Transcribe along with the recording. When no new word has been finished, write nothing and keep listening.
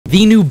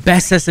the new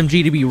best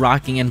SMG to be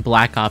rocking in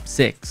Black Ops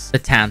 6, the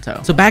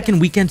Tanto. So back in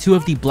weekend 2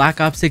 of the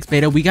Black Ops 6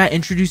 beta, we got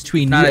introduced to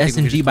a new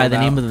SMG by the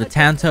name of the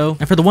Tanto.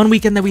 And for the one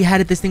weekend that we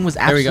had it, this thing was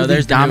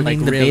absolutely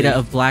dominating the beta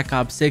of Black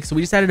Ops 6. So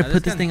we decided to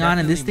put this thing on,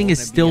 and this thing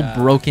is still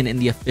broken in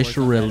the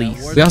official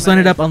release. We also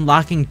ended up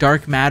unlocking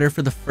Dark Matter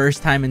for the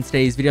first time in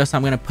today's video, so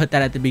I'm going to put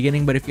that at the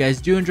beginning. But if you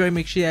guys do enjoy,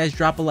 make sure you guys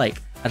drop a like.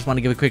 I just want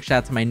to give a quick shout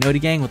out to my Noti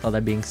gang. With all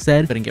that being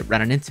said, but get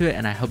running into it,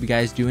 and I hope you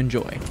guys do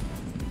enjoy.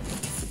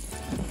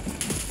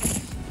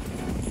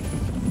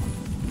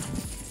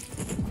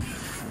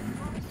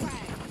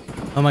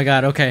 Oh my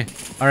god, okay.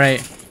 All right,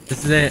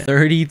 this is it.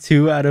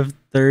 32 out of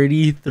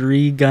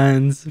 33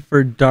 guns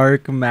for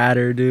Dark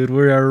Matter, dude.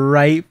 We're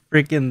right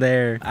freaking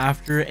there.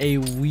 After a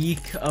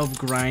week of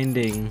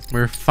grinding,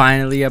 we're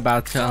finally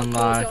about to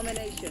unlock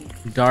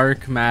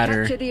Dark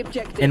Matter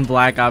in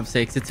Black Ops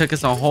 6. It took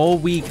us a whole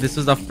week. This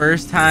was the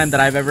first time that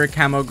I've ever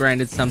camo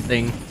grinded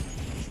something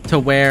to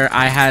where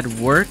I had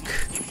work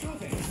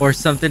or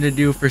something to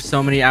do for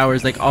so many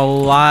hours. Like, a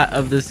lot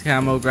of this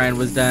camo grind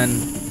was done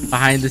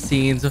behind the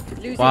scenes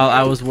while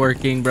I was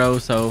working, bro.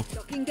 So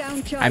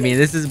I mean,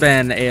 this has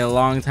been a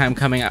long time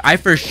coming. I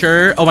for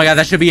sure, oh my god,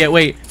 that should be it.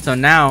 Wait, so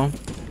now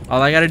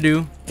all I gotta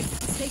do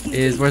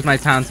is, where's my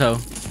Tanto? All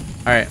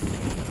right,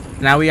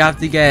 now we have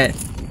to get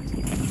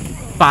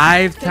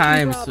 5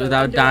 times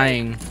without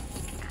dying,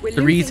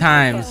 3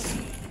 times,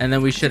 and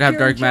then we should have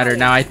Dark Matter.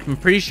 Now I'm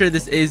pretty sure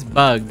this is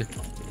bugged,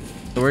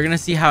 so we're gonna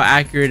see how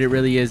accurate it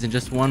really is in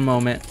just one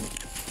moment.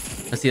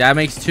 Let's see, that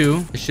makes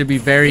 2. It should be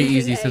very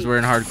easy since we're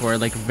in hardcore,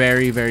 like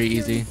very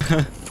easy.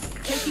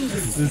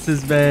 This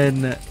has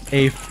been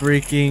a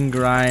freaking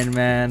grind,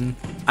 man.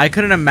 I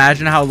couldn't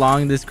imagine how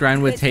long this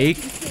grind would take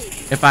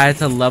if I had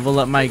to level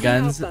up my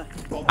guns.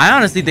 I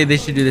honestly think they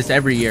should do this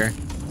every year.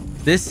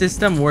 This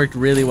system worked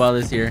really well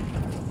this year.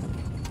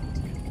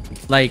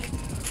 Like,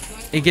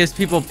 it gives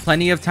people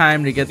plenty of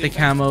time to get the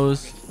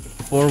camos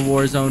before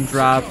Warzone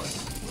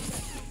drops,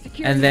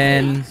 and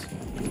then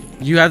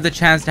you have the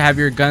chance to have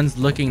your guns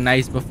looking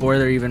nice before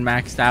they're even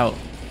maxed out.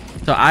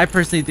 So I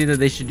personally think that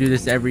they should do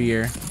this every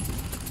year.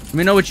 Let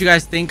me know what you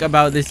guys think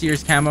about this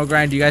year's camo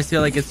grind. Do you guys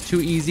feel like it's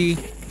too easy?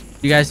 Do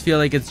you guys feel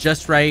like it's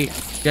just right?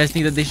 Do you guys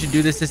think that they should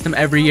do this system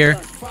every year?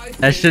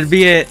 That should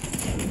be it.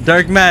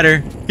 Dark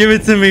Matter, give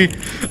it to me.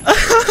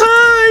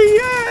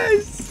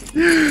 Yes!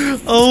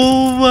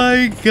 Oh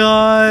my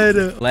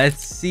god.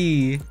 Let's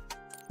see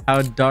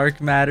how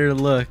Dark Matter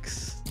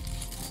looks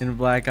in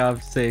Black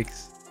Ops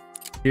 6.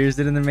 Here's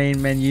it in the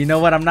main menu. You know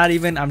what? I'm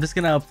just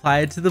gonna apply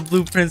it to the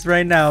blueprints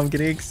right now. I'm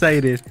getting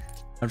excited.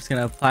 I'm just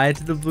gonna apply it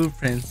to the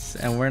blueprints,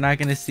 and we're not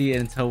gonna see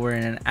it until we're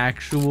in an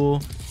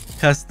actual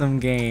custom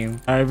game.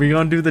 All right, we're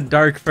gonna do the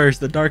dark first,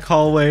 the dark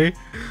hallway.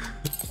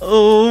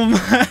 Oh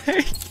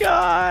my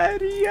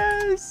god,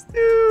 yes,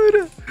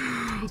 dude.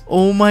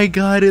 Oh my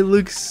god, it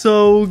looks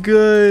so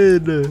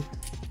good.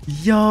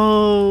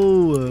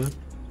 Yo,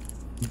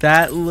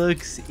 that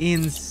looks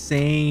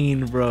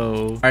insane,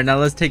 bro. All right, now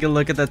let's take a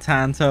look at the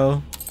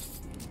Tanto.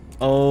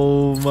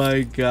 Oh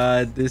my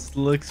god, this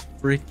looks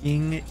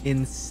freaking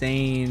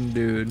insane,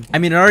 dude. I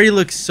mean, it already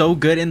looks so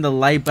good in the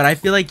light, but I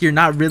feel like you're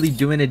not really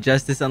doing it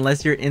justice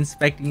unless you're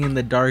inspecting in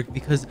the dark,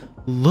 because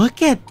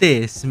look at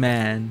this,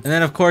 man. And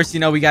then of course,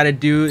 you know, we got to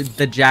do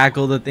the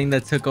Jackal, the thing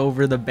that took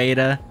over the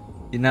beta.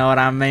 You know what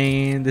I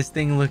mean? This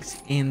thing looks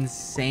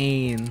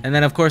insane. And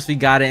then of course we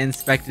got to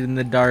inspect it in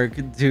the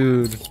dark,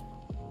 dude.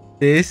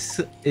 This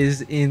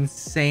is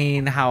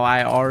insane how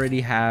I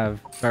already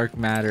have Dark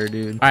Matter,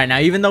 dude. All right, now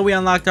even though we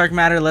unlocked Dark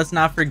Matter, let's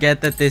not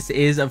forget that this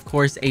is of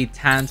course a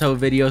Tanto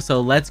video.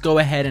 So let's go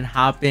ahead and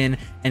hop in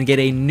and get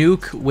a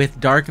nuke with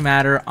Dark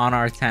Matter on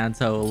our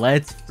Tanto.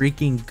 Let's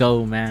freaking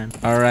go, man.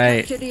 All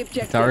right,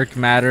 Dark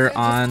Matter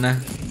on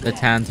the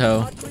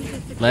Tanto.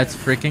 Let's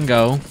freaking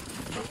go.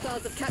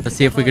 Let's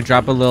see if we could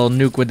drop a little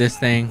nuke with this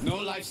thing.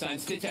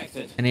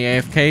 Any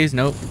AFKs?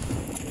 Nope.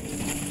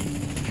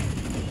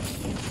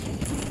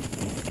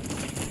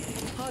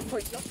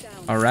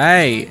 All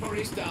right,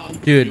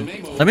 dude,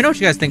 let me know what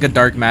you guys think of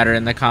Dark Matter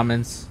in the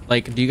comments.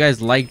 Like, do you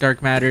guys like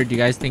Dark Matter? Do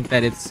you guys think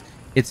that it's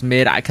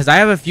mid? Because I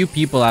have a few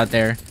people out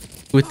there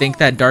who think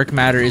that Dark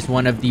Matter is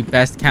one of the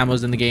best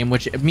camos in the game,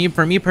 which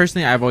for me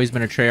personally, I've always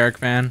been a Treyarch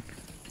fan,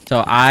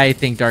 so I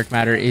think Dark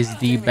Matter is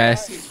the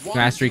best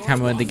mastery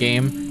camo in the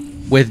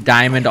game, with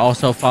Diamond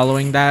also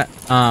following that.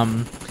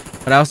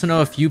 But I also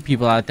know a few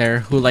people out there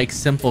who like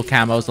simple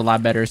camos a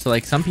lot better. So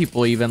like, some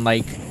people even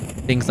like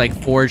things like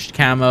forged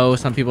camo,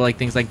 some people like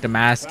things like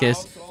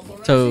Damascus.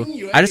 So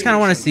I just kind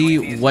of want to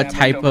see what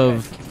type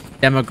of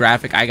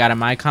demographic I got in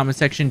my comment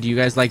section. Do you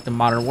guys like the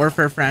Modern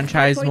Warfare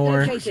franchise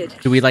more?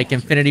 Do we like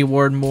Infinity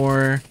Ward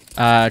more?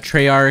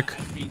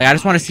 Treyarch? Like, I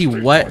just want to see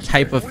what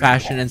type of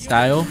fashion and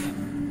style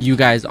you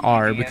guys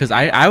are, because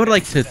I would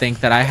like to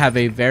think that I have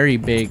a very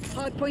big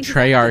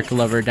Treyarch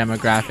lover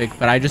demographic,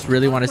 but I just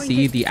really want to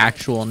see the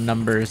actual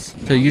numbers.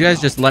 So you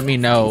guys just let me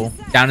know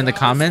down in the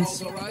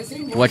comments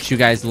what you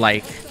guys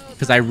like,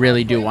 because I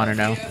really do want to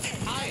know.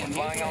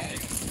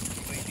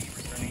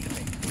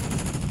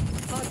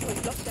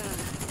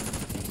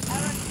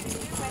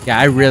 Yeah,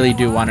 I really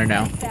do want to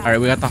know. All right,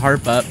 we got the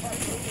harp up.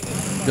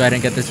 Go ahead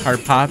and get this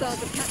harp popped.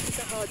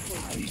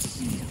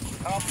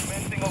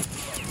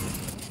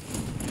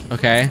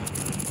 Okay.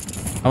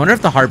 I wonder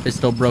if the harp is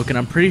still broken.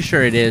 I'm pretty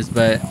sure it is,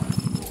 but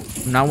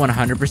I'm not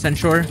 100%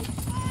 sure.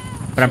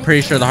 But I'm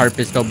pretty sure the harp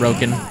is still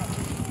broken.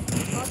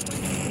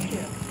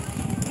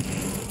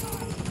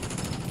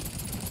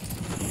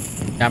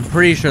 Yeah, I'm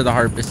pretty sure the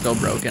harp is still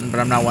broken, but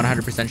I'm not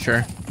 100%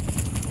 sure.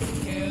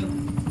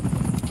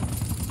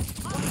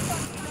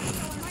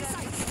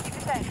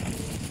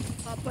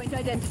 Hardpoint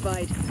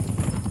identified.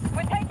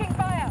 We're taking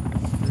fire.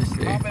 Let's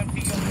see.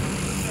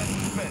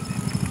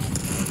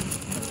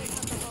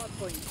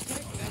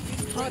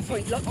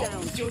 Hardpoint locked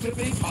down.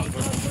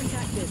 Hardpoint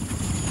active.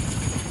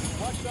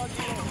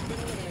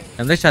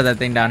 And they shot that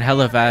thing down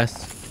hella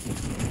fast.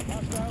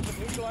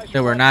 They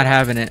were not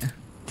having it.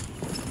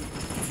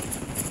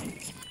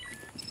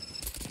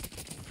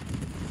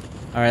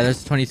 All right,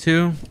 that's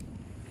 22.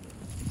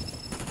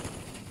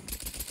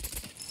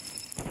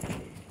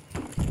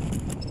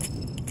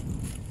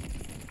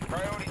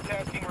 Priority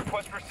tasking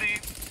request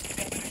received.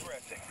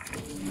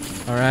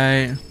 All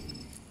right.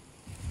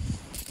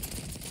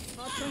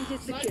 Hardpoint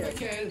is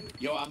secure.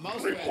 You are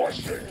most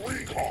Requesting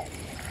recon. All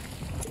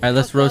right,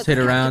 let's rotate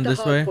around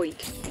this way.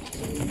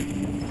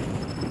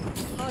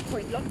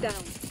 Hardpoint locked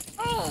down.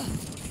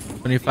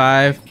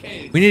 25.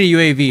 We need a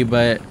UAV,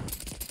 but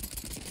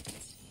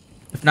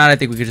if not, I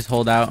think we could just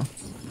hold out.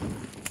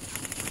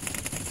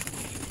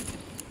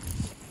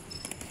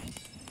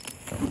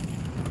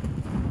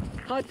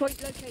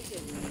 Hardpoint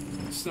located.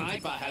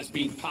 Sniper has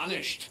been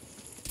punished.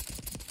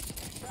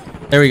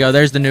 There we go.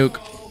 There's the nuke.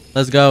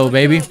 Let's go,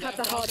 baby. Have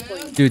the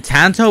hardpoint. Dude,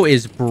 Tanto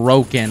is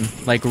broken.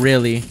 Like,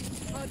 really.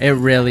 It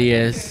really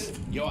is.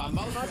 You are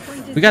most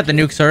Hardpoint is We got the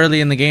nukes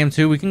early in the game,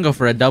 too. We can go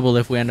for a double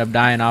if we end up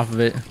dying off of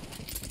it.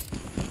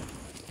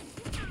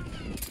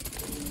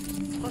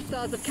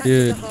 hostiles have captured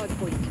Dude. the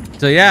hardpoint.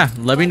 So yeah,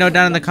 let me know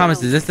down in the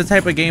comments. Is this the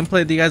type of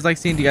gameplay that you guys like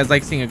seeing? Do you guys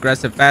like seeing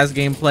aggressive, fast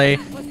gameplay,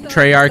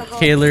 Treyarch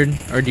tailored,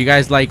 or do you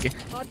guys like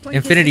Hardpoint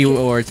Infinity is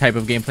secure. War type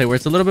of gameplay where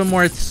it's a little bit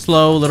more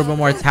slow, a little bit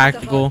more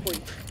tactical?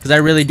 Because I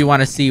really do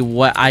want to see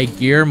what I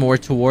gear more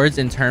towards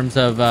in terms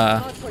of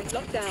Hardpoint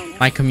locked down.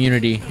 my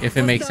community, if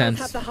it makes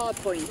Hostiles sense. have the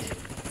hardpoint.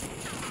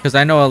 Because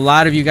I know a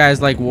lot of you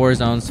guys like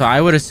Warzone, so I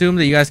would assume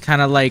that you guys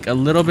kind of like a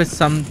little bit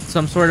some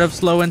sort of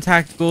slow and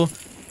tactical,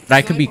 but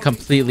I could be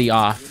completely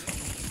off.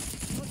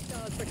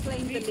 Hostiles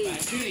reclaim the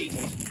lead.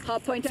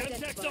 Hardpoint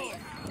identified.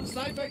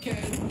 sniper kill.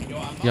 You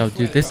are Yo, most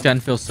dude, this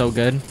gun feels so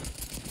good.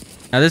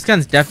 Now this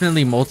gun's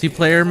definitely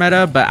multiplayer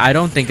meta, but I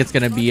don't think it's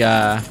gonna be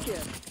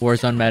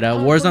Warzone meta.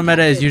 Warzone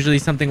meta is usually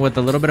something with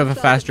a little bit of a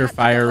faster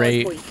fire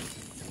rate.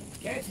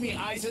 Get me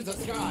eyes in the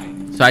sky.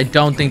 So I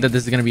don't think that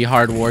this is going to be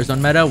hard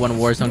Warzone meta when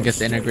Warzone gets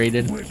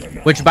integrated.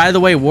 Which, by the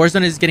way,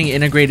 Warzone is getting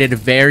integrated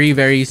very,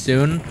 very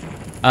soon.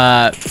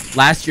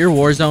 Last year,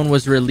 Warzone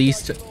was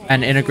released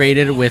and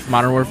integrated with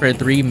Modern Warfare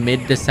 3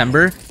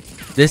 mid-December.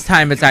 This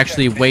time, it's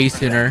actually way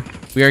sooner.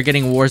 We are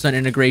getting Warzone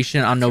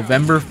integration on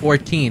November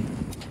 14th.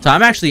 So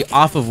I'm actually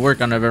off of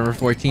work on November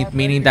 14th,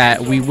 meaning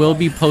that we will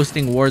be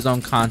posting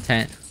Warzone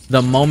content.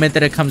 The moment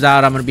that it comes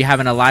out, I'm going to be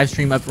having a live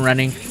stream up and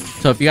running.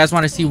 So if you guys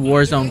want to see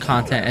Warzone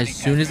content as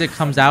soon as it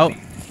comes out,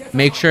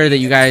 make sure that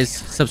you guys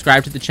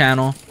subscribe to the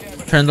channel,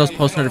 turn those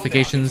post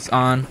notifications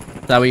on,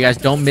 so that way you guys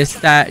don't miss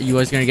that. You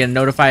guys are going to get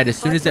notified as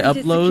soon as it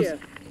uploads,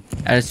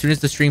 as soon as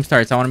the stream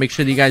starts. I want to make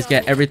sure that you guys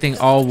get everything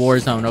all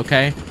Warzone,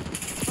 okay?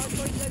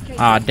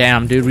 Ah,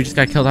 damn, dude, we just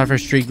got killed off our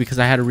streak because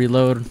I had to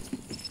reload.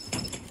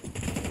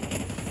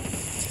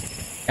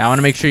 Yeah, I want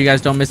to make sure you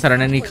guys don't miss out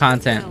on any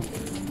content.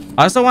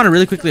 I also want to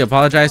really quickly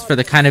apologize for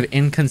the kind of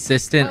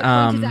inconsistent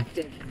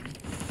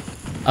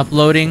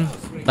uploading.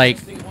 Like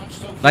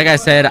I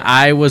said,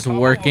 I was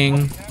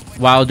working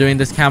while doing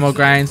this camo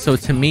grind, so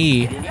to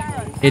me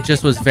it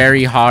just was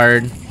very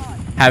hard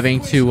having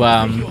to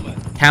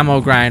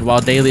camo grind while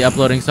daily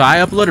uploading. So I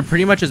uploaded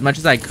pretty much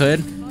as I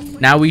could.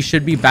 Now we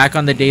should be back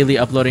on the daily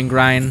uploading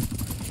grind,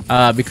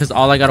 because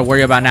all I got to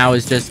worry about now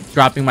is just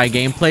dropping my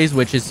gameplays,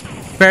 which is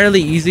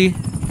fairly easy.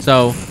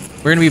 So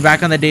we're gonna be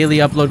back on the daily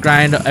upload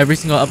grind. Every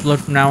single upload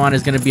from now on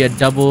is gonna be a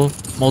double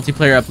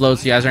multiplayer upload,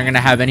 so you guys aren't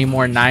gonna have any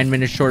more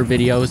 9-minute short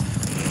videos.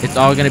 It's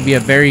all gonna be a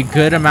very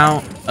good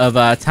amount of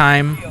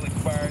time,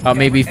 about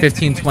maybe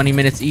 15-20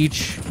 minutes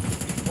each.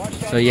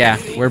 So yeah,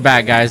 we're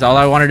back, guys. All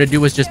I wanted to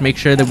do was just make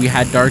sure that we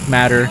had dark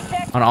matter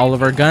on all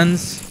of our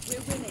guns,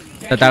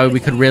 that way we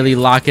could really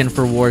lock in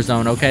for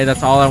Warzone. Okay,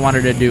 that's all I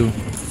wanted to do.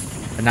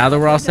 But now that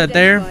we're all set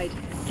there,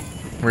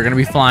 we're gonna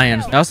be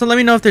flying. Also, let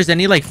me know if there's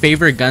any like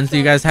favorite guns that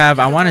you guys have.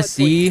 I want to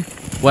see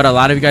what a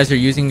lot of you guys are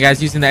using. You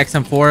guys using the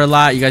XM4 a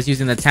lot. You guys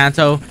using the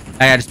Tanto.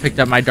 I just picked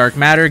up my dark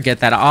matter.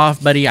 Get that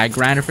off, buddy. I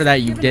grinded for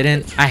that. You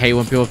didn't. I hate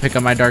when people pick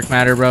up my dark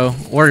matter, bro.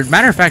 Or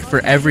matter of fact, for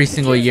every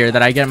single year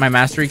that I get my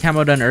mastery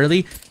camo done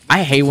early,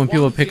 I hate when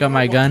people pick up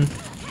my gun,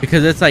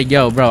 because it's like,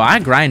 yo, bro, I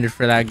grinded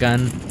for that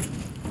gun.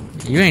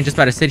 You ain't just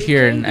about to sit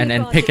here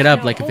and pick it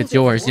up like if it's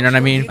yours, you know what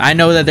I mean? I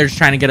know that they're just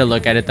trying to get a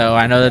look at it, though.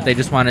 I know that they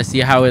just want to see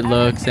how it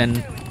looks,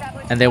 and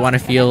they want to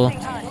feel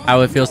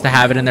how it feels to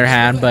have it in their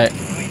hand. But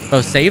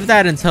bro, save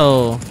that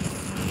until,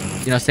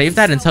 you know, save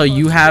that until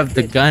you have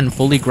the gun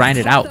fully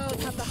grinded out.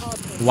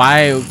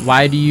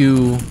 Why do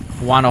you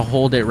want to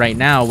hold it right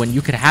now when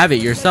you could have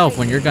it yourself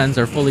when your guns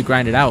are fully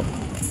grinded out?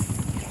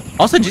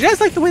 Also, did you guys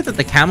like the way that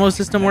the camo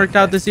system worked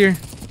out this year?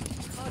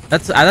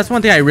 That's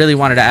one thing I really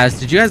wanted to ask.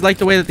 Did you guys like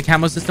the way that the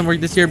camo system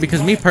worked this year?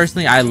 Because me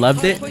personally, I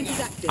loved it.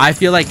 I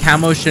feel like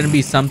camo shouldn't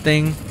be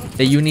something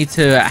that you need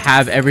to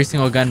have every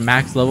single gun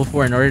max level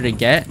for in order to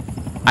get.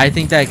 I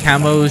think that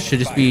camos should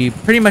just be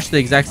pretty much the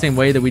exact same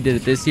way that we did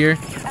it this year,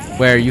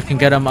 where you can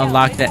get them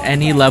unlocked at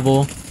any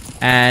level,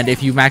 and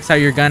if you max out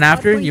your gun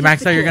after, you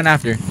max out your gun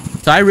after.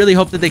 So I really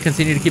hope that they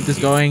continue to keep this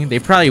going. They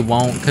probably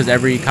won't, because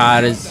every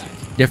COD is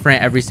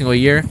different every single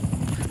year.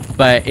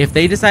 But if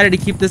they decided to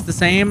keep this the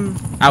same,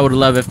 I would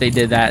love if they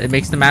did that. It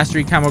makes the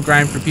mastery camo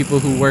grind for people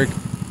who work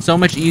so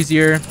much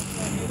easier.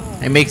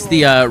 It makes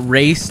the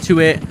race to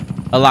it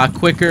a lot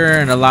quicker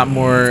and a lot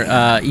more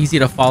easy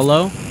to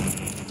follow.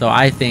 So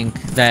I think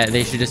that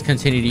they should just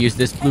continue to use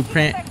this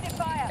blueprint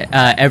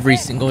every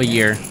single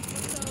year.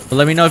 But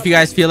let me know if you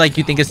guys feel like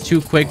you think it's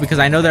too quick, because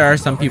I know there are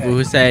some people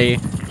who say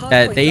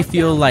that they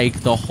feel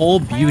like the whole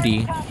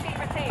beauty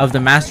of the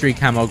mastery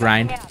camo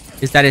grind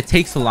is that it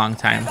takes a long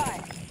time.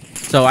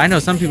 So I know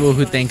some people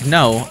who think,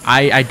 no,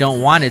 I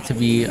don't want it to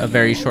be a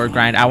very short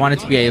grind. I want it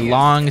to be a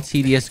long,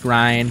 tedious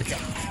grind.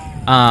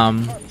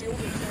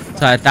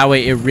 So that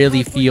way it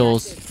really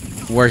feels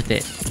worth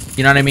it.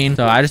 You know what I mean?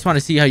 So I just want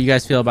to see how you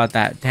guys feel about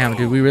that. Damn,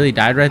 dude, we really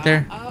died right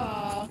there.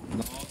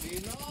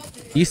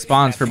 These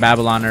spawns for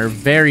Babylon are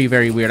very,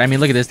 very weird. I mean,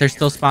 look at this. They're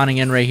still spawning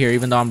in right here,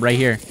 even though I'm right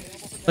here.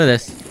 Look at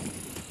this.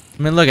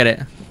 I mean, look at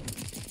it.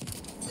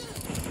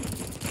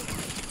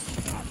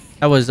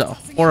 That was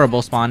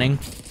horrible spawning.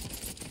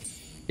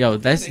 Yo,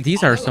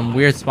 these are some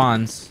weird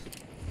spawns.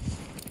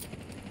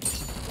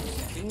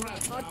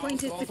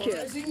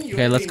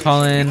 Okay, let's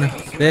call in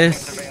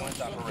this.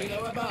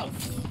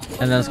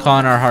 And then let's call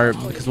in our heart,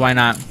 because why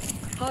not?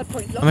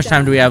 How much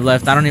time do we have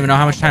left? I don't even know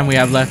how much time we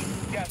have left.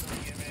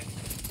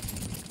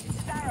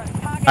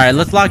 Alright,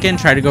 let's lock in,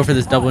 try to go for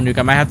this double nuke.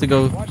 I might have to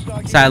go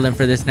silent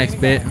for this next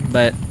bit,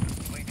 but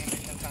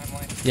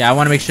yeah, I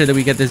want to make sure that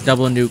we get this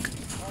double nuke.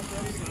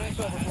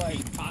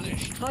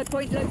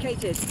 Hardpoint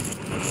located.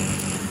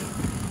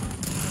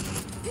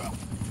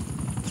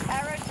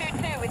 Arrow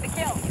 2-2 with the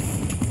kill.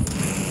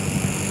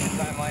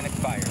 Timeline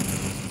expired.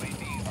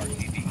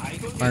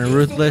 On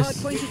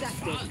Ruthless. Hardpoint is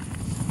active.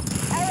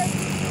 Arrow 2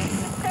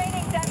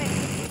 sustaining damage.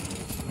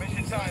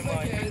 Mission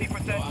timeline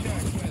 50%.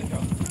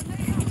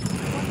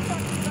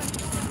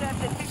 Served at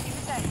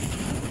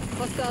 50%.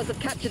 Hostiles have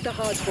captured the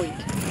hardpoint.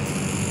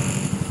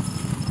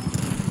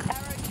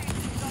 Arrow 2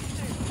 is on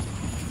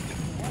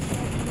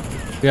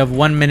 2. We have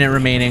 1 minute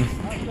remaining.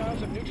 Hostiles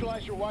have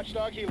neutralized your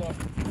watchdog helo.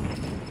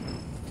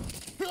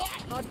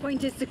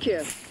 Hardpoint is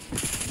secure.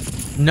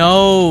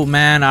 No,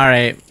 man.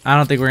 Alright. I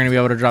don't think we're going to be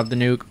able to drop the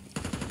nuke.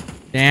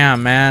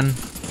 Damn, man.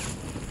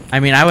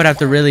 I mean, I would have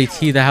to really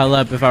tee the hell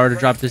up if I were to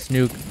drop this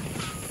nuke.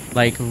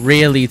 Like,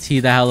 really tee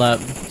the hell up.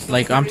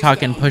 Like, I'm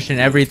talking pushing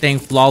everything.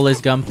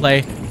 Flawless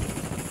gunplay.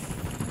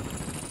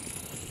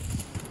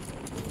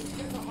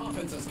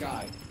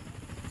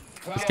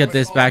 Let's get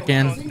this back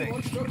in.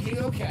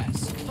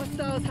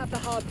 Hostiles have the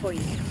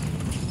hardpoint.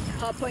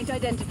 Hardpoint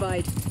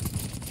identified.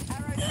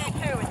 Arrow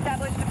 2-2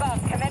 established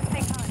above.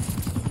 Commencing hunt.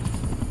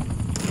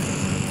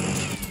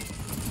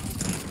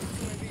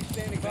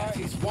 That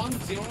is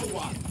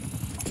 101.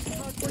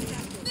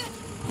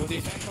 Good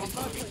effect on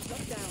target.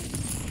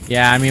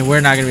 Yeah, I mean,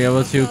 we're not going to be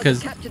able to,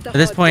 because at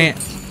this point,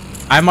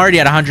 I'm already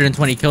at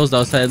 120 kills,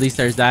 though, so at least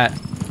there's that.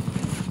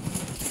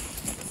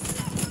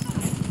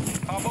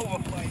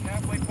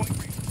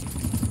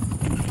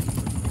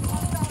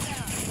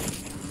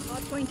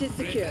 Hardpoint is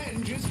secure.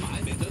 Revenge is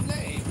my middle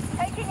name.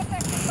 Taking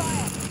effective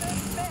fire.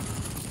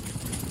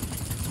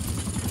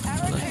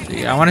 Arrow 2-2.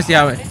 See, I want to see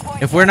how,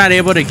 if we're not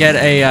able to get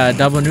a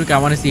double nuke, I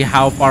want to see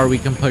how far we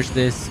can push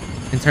this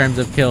in terms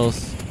of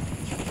kills.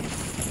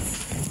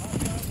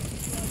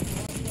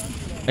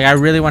 Like, I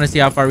really want to see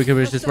how far we can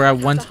push this. We're at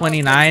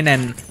 129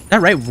 and, is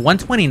that right?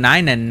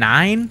 129 and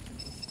 9?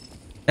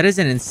 That is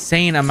an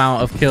insane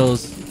amount of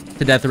kills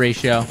to death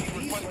ratio.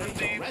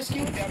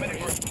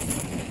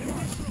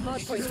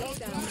 Hardpoint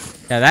down.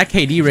 Yeah, that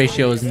KD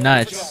ratio is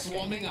nuts.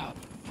 Warming up.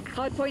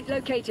 Hardpoint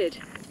located.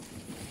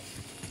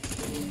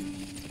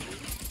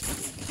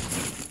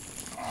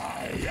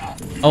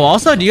 Oh,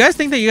 also, do you guys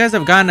think that you guys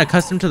have gotten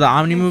accustomed to the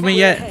Omni movement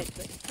yet?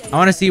 I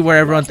want to see where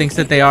everyone thinks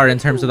that they are in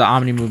terms of the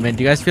Omni movement.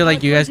 Do you guys feel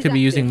like you guys could be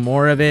using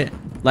more of it,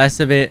 less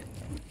of it?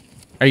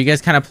 Are you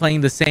guys kind of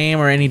playing the same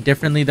or any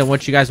differently than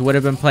what you guys would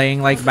have been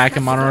playing like back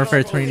in Modern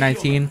Warfare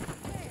 2019?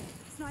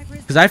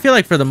 Because I feel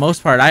like for the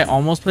most part, I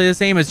almost play the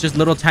same. It's just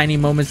little tiny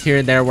moments here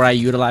and there where I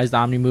utilize the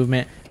Omni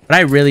movement. But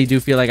I really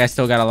do feel like I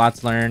still got a lot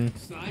to learn.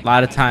 A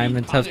lot of time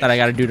and stuff that I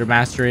got to do to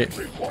master it.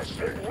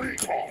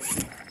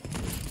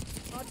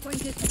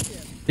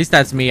 At least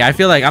that's me. I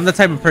feel like I'm the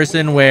type of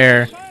person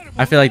where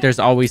I feel like there's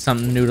always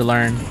something new to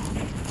learn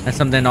and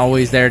something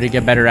always there to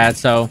get better at.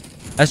 So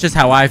That's just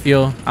how I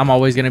feel. I'm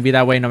always gonna be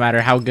that way no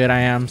matter how good I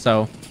am.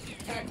 So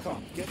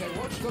Capcom, get a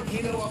watchdog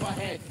helo up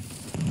ahead.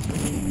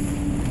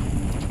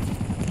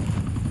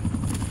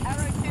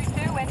 Arrow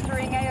 2-2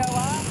 entering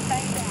AOR.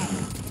 Stand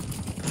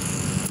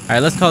down. all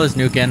right, let's call this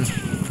nuke in.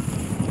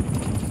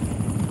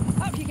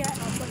 Up you get.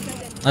 Hardpoint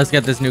identified. Let's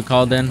get this nuke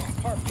called in.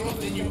 Put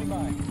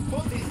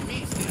this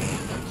meat stick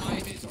out of my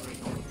misery.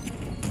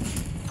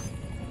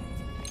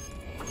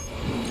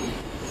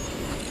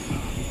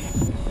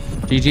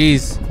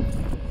 GG's.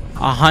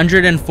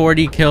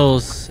 140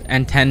 kills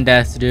and 10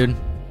 deaths, dude.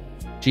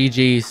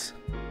 GG's.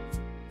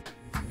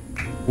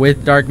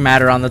 With dark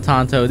matter on the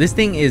Tanto. This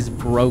thing is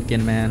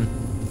broken, man.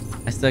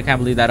 I still can't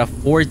believe that. A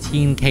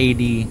 14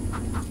 KD.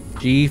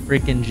 G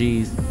freaking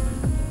G's.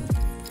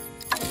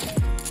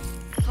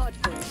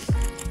 Hardpoint.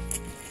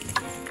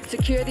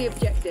 Secure the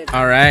objective.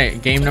 All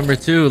right, game number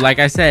 2. Like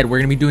I said, we're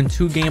gonna be doing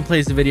 2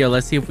 gameplays a video.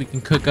 Let's see if we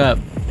can cook up.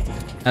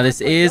 Now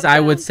this is, I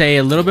would say,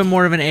 a little bit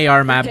more of an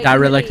AR map.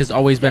 Direct has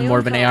always been more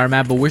of an AR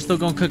map, but we're still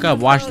gonna cook up.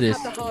 Watch this.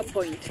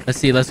 Let's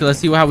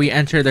see how we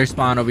enter their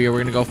spawn over here. We're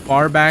gonna go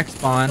far back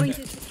spawn.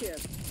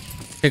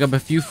 Pick up a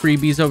few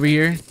freebies over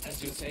here.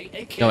 As you say,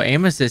 Yo,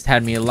 aim assist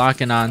had me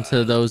locking on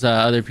to those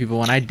other people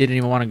when I didn't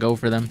even want to go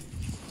for them.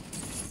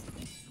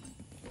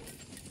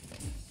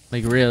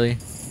 Like, really.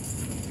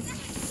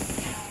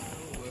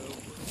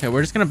 Okay,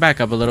 we're just gonna back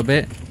up a little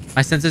bit.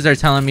 My senses are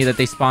telling me that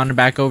they spawned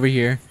back over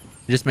here.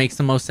 It just makes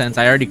the most sense.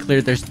 I already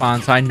cleared their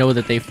spawn, so I know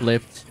that they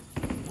flipped.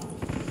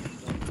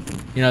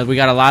 You know, we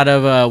got a lot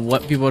of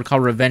what people would call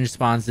revenge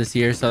spawns this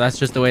year, so that's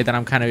just the way that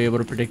I'm kind of able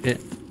to predict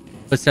it.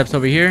 Footsteps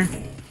over here.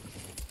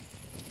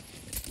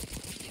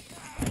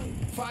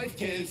 5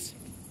 kills.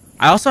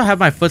 I also have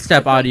my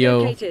footstep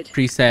audio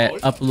preset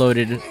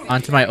uploaded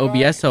onto my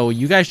OBS, so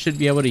you guys should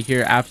be able to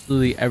hear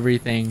absolutely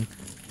everything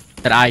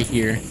that I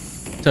hear.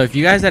 So if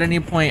you guys at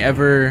any point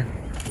ever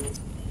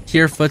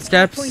hear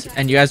footsteps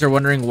and you guys are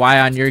wondering why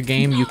on your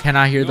game you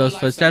cannot hear those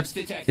footsteps,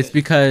 it's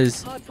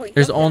because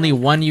there's only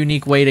one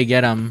unique way to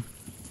get them,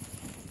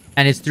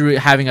 and it's through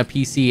having a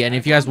PC. And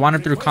if you guys want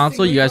it through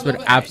console, you guys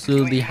would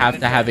absolutely have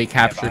to have a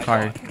capture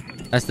card.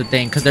 That's the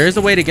thing, because there is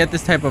a way to get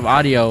this type of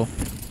audio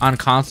on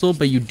console,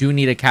 but you do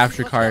need a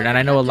capture card, and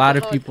I know a lot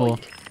of people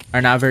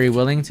are not very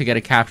willing to get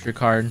a capture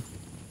card,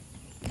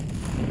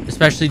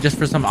 especially just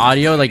for some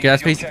audio. Like,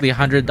 that's basically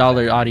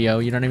 $100 audio,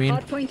 you know what I mean?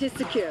 Hardpoint is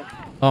secure.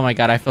 Oh my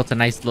god, I felt a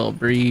nice little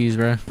breeze,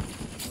 bro.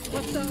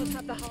 Hostiles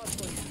have the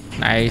hardpoint.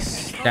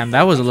 Nice. Damn,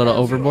 that was a little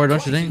overboard,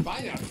 don't you think?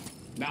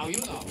 Now you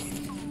know.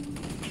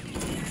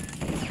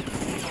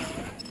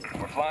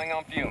 We're flying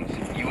on fumes.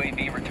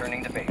 UAV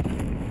returning to base.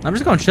 I'm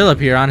just gonna chill up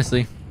here,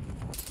 honestly.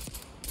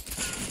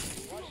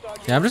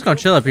 Yeah, I'm just gonna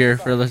chill up here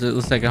for a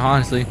little second,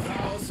 honestly.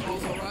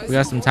 We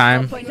got some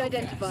time. Hardpoint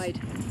identified.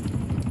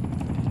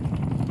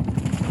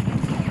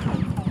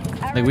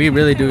 Like, we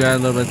really do got a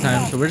little bit of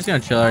time, so we're just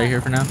gonna chill right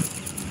here for now.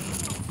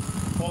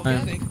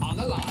 Organic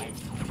unalive.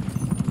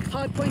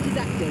 Hardpoint is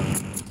active.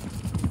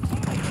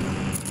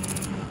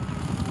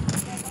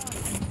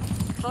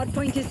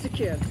 Hardpoint is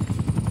secure.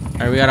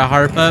 Alright, we got a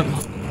harp up.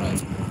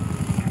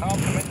 I'll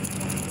commit.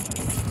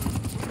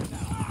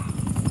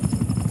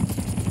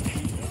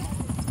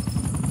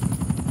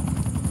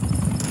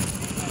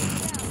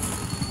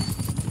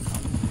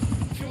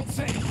 Fuel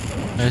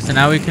safe. Okay, so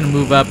now we can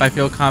move up. I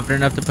feel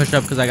confident enough to push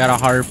up because I got a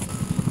harp.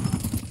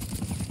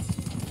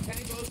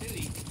 Tango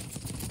delete.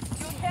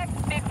 Fuel check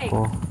 50.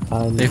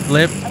 They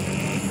flip. 2.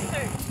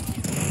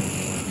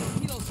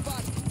 Kilo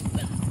spot.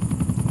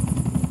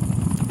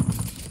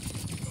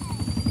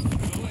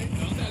 Wait,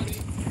 don't tell me.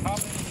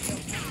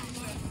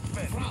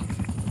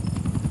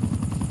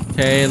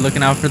 Okay,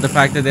 looking out for the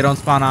fact that they don't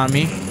spawn on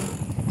me.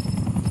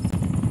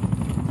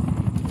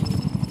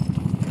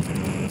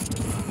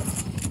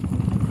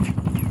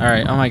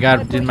 Alright, oh my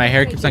god, dude, my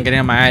hair keeps on getting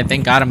on my eye.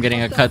 Thank god I'm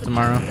getting a cut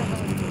tomorrow.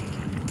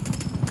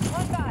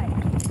 One by.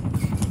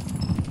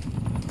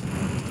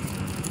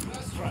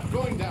 Blast trap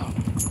going down.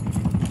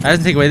 That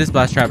doesn't take away this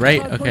blast trap,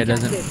 right? Okay, it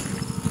doesn't.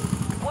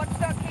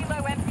 Watchdog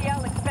Kilo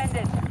MPL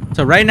expended.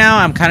 So right now,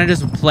 I'm kind of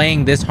just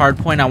playing this hard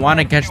point. I want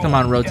to catch them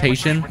on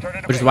rotation,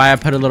 which is why I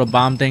put a little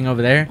bomb thing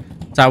over there.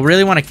 So I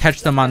really want to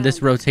catch them on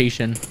this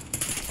rotation.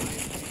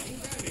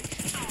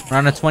 We're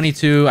on a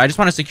 22. I just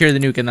want to secure the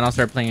nuke, and then I'll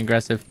start playing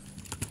aggressive.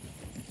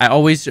 I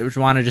always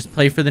want to just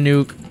play for the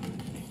nuke,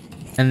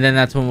 and then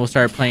that's when we'll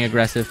start playing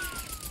aggressive.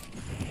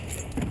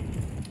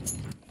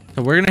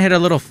 So we're going to hit a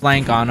little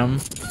flank on them.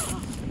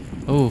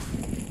 Oof.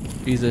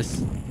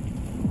 Jesus.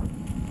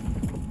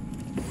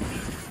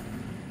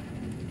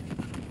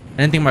 I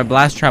didn't think my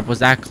blast trap was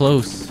that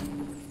close.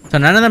 So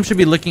none of them should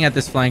be looking at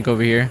this flank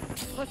over here.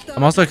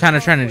 I'm also kind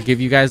of trying to give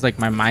you guys like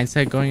my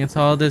mindset going into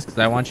all this, because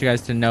I want you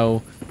guys to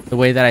know the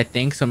way that I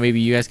think, so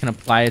maybe you guys can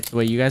apply it to the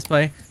way you guys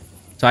play.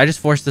 So I just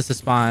forced this to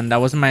spawn.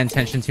 That wasn't my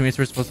intention. Teammates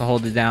were supposed to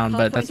hold it down,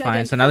 but that's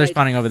fine. So now they're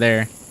spawning over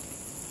there.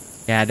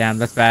 Yeah, damn,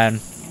 that's bad.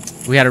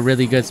 We had a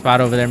really good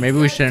spot over there. Maybe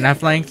we shouldn't have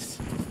flanked.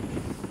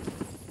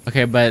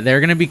 Okay, but they're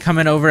going to be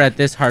coming over at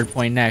this hard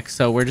point next.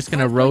 So we're just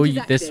going to row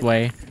this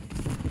way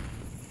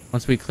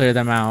once we clear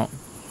them out.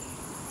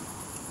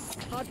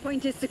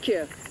 Hardpoint is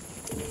secure.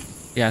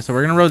 Yeah, so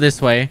we're gonna row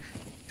this way,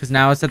 because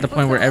now it's at the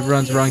point where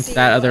everyone's rowing to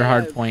that other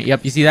hard point.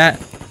 Yep, you see that?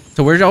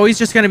 So we're always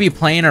just gonna be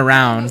playing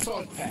around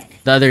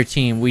the other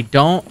team. We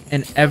don't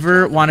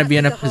ever want to be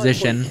in a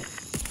position.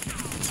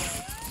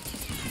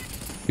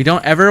 We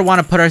don't ever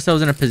want to put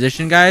ourselves in a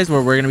position, guys,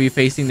 where we're gonna be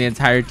facing the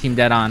entire team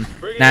dead on.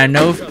 Now I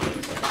know.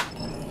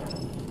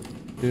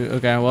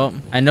 Okay, well,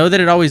 I know that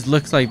it always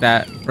looks like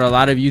that for a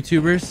lot of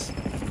YouTubers,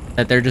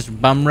 that they're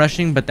just bum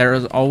rushing, but there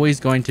is always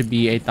going to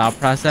be a thought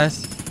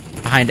process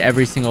behind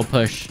every single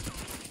push,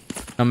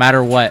 no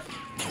matter what,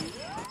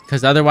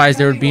 because otherwise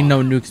there would be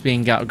no nukes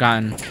being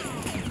gotten.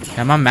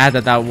 I'm mad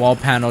that that wall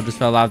panel just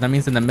fell off. That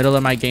means in the middle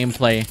of my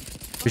gameplay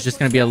there's just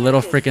gonna be a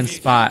little freaking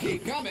spot. All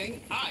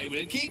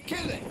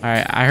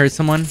right, I heard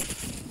someone.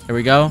 There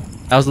we go.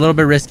 That was a little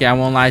bit risky, I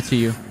won't lie to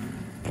you.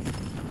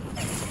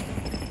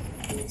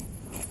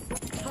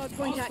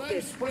 Hardpoint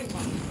active.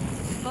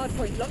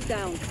 Hardpoint locked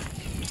down.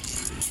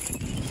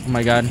 Oh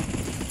my god.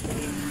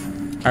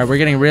 All right, we're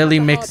getting really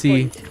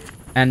mixy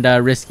and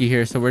risky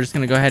here, so we're just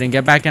gonna go ahead and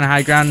get back in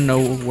high ground,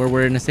 know where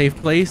we're in a safe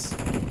place,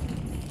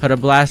 put a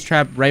blast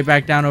trap right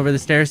back down over the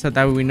stairs so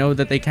that way we know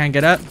that they can't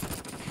get up,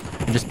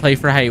 and just play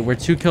for height. We're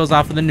 2 kills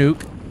off of the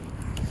nuke.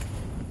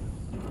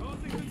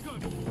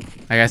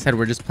 Like I said,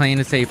 we're just playing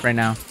it safe right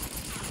now.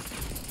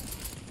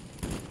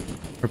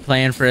 We're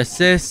playing for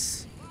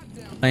assists,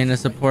 playing to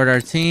support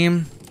our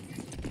team.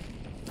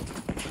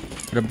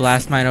 Put a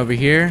blast mine over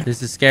here.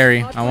 This is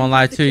scary, I won't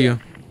lie to you.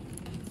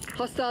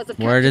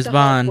 Word is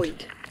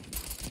bond.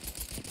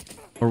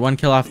 We're 1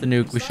 kill off the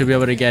nuke. We should be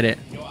able to get it.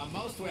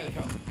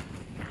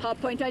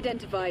 Hardpoint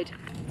identified.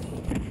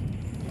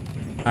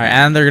 All right,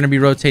 and they're going to be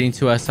rotating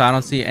to us, so I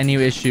don't see any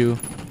issue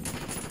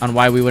on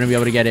why we wouldn't be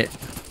able to get it.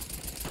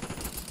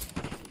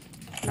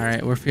 All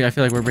right, I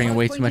feel like we're bringing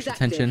way too much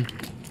attention.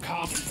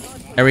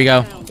 There we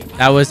go.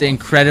 That was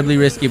incredibly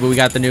risky, but we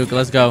got the nuke.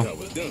 Let's go.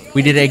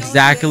 We did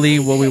exactly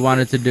what we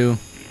wanted to do.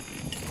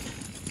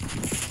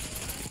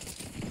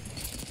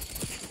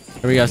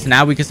 There we go. So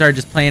now we can start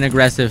just playing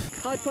aggressive.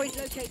 Hardpoint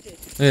located.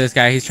 Look at this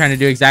guy. He's trying to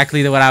do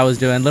exactly what I was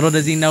doing. Little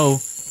does he know,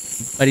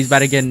 but he's about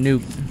to get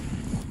nuked.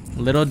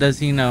 Little does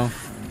he know.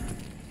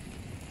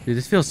 Dude,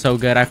 this feels so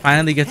good. I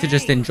finally get to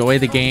just enjoy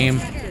the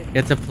game.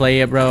 Get to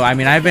play it, bro. I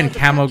mean, I've been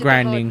camo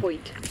grinding.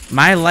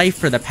 My life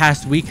for the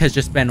past week has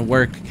just been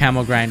work,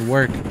 camo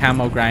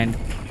grind,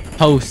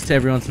 post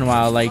every once in a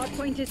while. Like,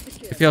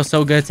 it feels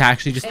so good to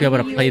actually just be able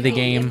to play the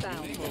game,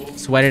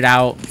 sweat it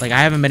out. Like, I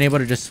haven't been able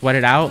to just sweat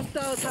it out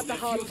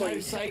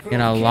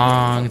in a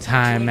long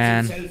time,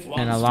 man.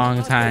 In a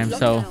long time.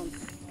 So,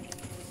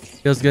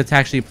 feels good to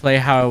actually play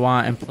how I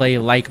want and play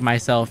like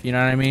myself. You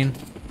know what I mean?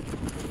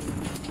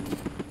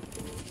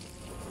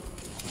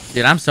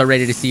 Dude, I'm so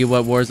ready to see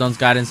what Warzone's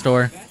got in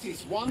store.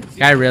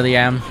 I really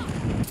am.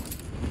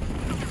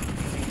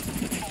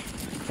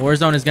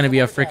 Warzone is going to be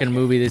a freaking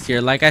movie this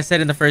year. Like I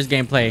said in the first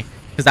gameplay,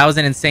 because that was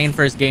an insane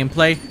first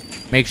gameplay.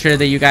 Make sure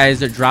that you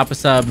guys drop a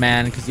sub,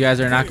 man, because you guys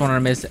are not going to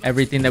miss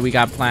everything that we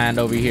got planned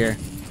over here.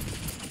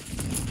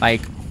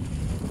 Like,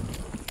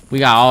 we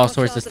got all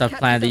sorts of stuff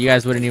planned that you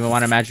guys wouldn't even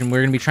want to imagine.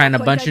 We're going to be trying a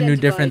bunch of new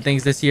different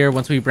things this year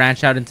once we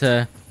branch out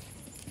into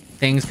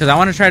things, because I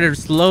want to try to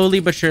slowly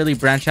but surely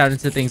branch out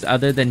into things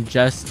other than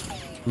just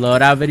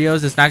loadout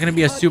videos. It's not going to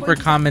be a super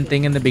common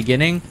thing in the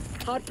beginning,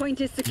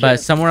 but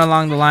somewhere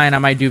along the line I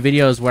might do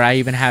videos where I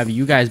even have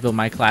you guys build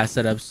my class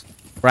setups,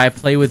 where I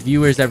play with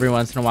viewers every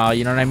once in a while.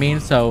 You know what I mean?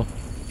 So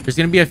there's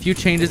going to be a few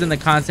changes in the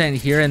content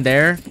here and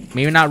there,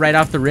 maybe not right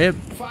off the rip,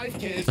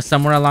 but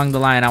somewhere along the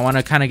line I want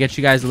to kind of get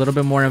you guys a little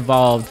bit more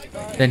involved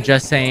than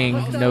just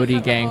saying no D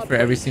gang for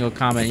every single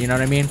comment. You know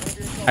what I mean?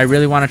 I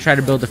really want to try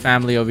to build a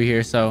family over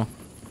here, so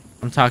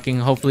I'm talking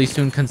hopefully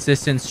soon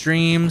consistent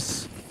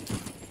streams,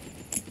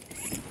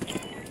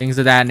 things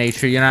of that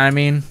nature. You know what I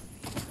mean?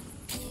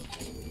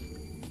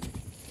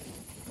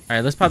 All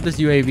right, let's pop this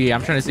UAV.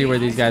 I'm trying to see where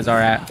these guys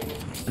are at.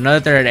 I know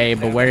that they're at A,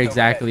 but where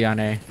exactly on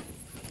A?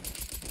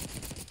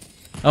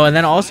 Oh, and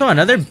then also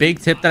another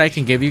big tip that I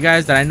can give you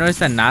guys that I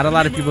noticed that not a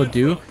lot of people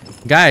do.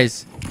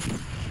 Guys,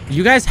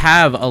 you guys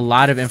have a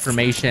lot of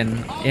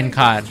information in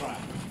COD.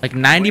 Like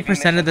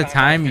 90% of the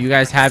time, you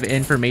guys have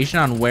information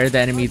on where the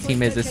enemy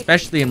team is,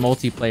 especially in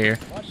multiplayer.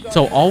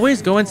 So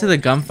always go into the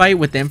gunfight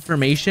with the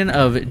information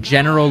of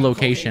general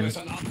location.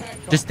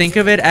 Just think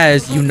of it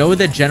as, you know,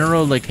 the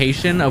general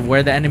location of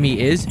where the enemy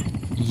is.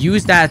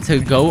 Use that to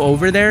go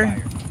over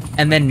there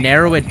and then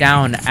narrow it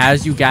down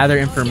as you gather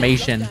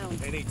information.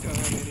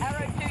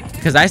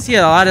 Because I see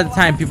a lot of the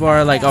time people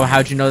are like, oh,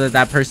 how'd you know that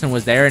that person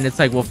was there? And it's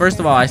like, well, first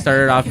of all, I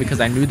started off because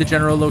I knew the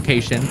general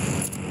location.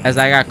 As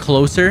I got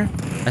closer,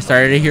 I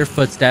started to hear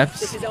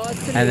footsteps,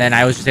 and then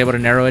I was just able to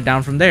narrow it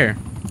down from there.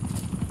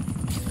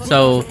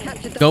 So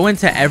go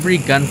into every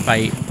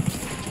gunfight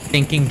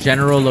thinking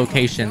general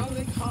location,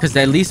 because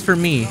at least for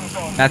me,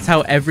 that's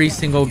how every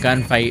single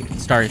gunfight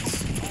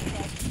starts.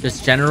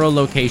 Just general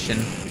location.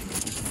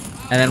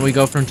 And then we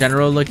go from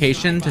general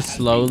location to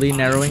slowly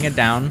narrowing it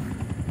down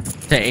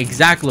to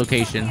exact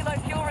location.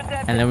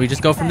 And then we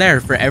just go from there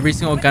for every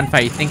single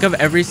gunfight. Think of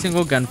every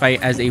single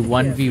gunfight as a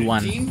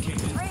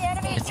 1v1.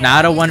 It's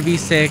not a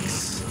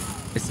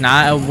 1v6. It's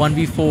not a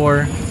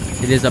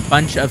 1v4. It is a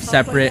bunch of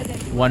separate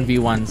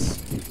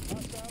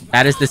 1v1s.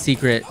 That is the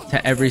secret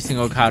to every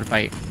single COD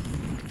fight.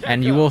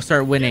 And you will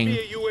start winning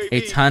a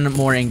ton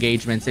more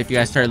engagements if you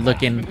guys start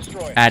looking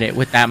at it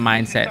with that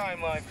mindset.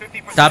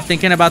 Stop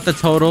thinking about the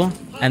total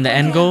and the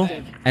end goal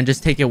and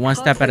just take it one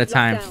step at a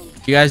time.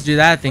 If you guys do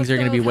that, things are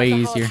going to be way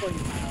easier.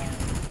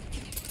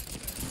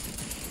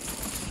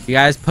 You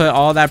guys put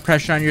all that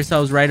pressure on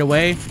yourselves right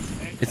away,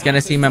 it's going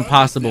to seem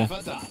impossible,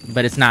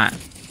 but it's not.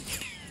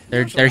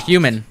 They're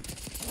human.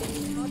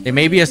 They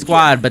may be a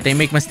squad, but they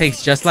make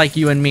mistakes just like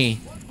you and me.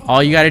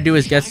 All you got to do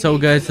is get so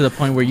good to the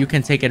point where you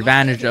can take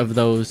advantage of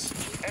those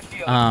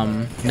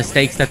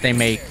mistakes that they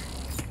make.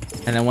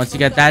 And then once you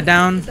get that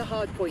down,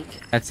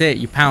 that's it.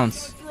 You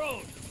pounce.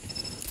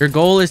 Your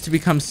goal is to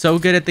become so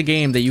good at the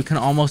game that you can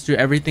almost do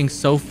everything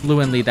so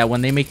fluently that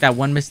when they make that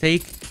one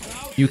mistake,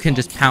 you can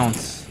just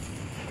pounce.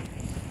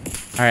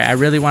 All right, I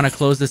really want to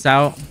close this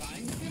out.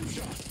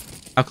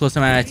 How close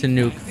am I to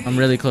nuke? I'm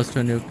really close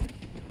to a nuke.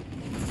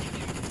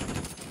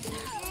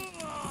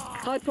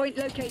 Hardpoint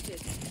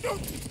located.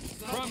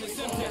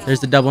 There's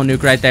the double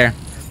nuke right there.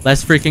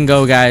 Let's freaking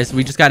go, guys.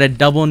 We just got a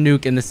double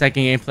nuke in the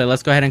second gameplay.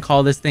 Let's go ahead and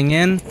call this thing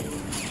in,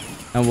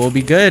 and we'll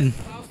be good.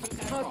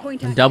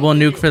 Double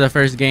nuke for the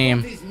first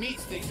game.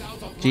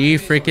 G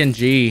freaking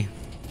G.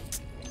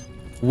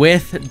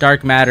 With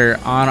dark matter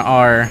on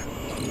our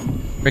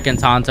freaking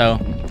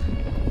Tanto.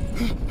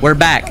 We're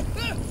back.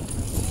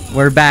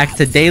 We're back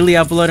to daily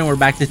uploading. We're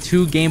back to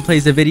 2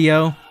 gameplays a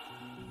video.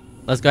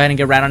 Let's go ahead and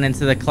get right on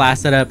into the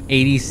class setup.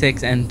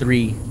 86 and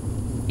 3.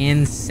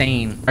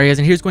 Insane. All right, guys,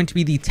 and here's going to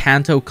be the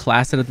Tanto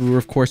class setup that we're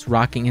of course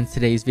rocking in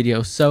today's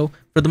video. So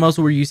for the most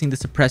part, we're using the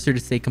suppressor to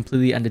stay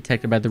completely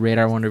undetected by the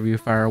radar whenever you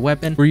fire a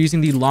weapon. We're using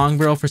the long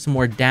barrel for some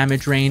more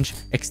damage range,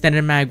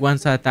 extended mag one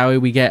shot, that way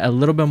we get a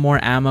little bit more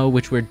ammo,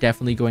 which we're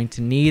definitely going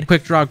to need.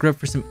 Quick draw grip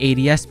for some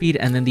ADS speed,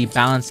 and then the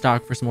balance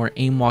stock for some more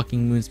aim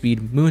walking moon speed,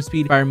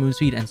 fire moon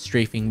speed, and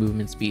strafing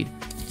movement speed.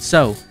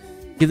 So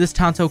give this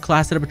Tanto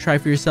class setup a try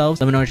for yourselves.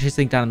 Let me know what you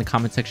think down in the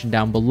comment section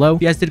down below.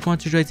 If you guys did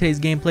want to enjoy today's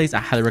gameplays, I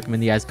highly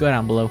recommend you guys go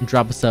down below and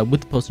drop a sub with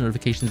the post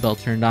notifications bell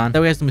turned on.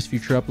 That way you guys don't miss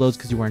future uploads,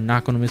 because you are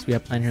not going to miss what we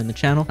have planned here on the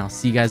channel. And I'll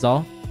see you guys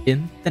all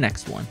in the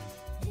next one.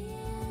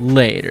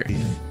 Later.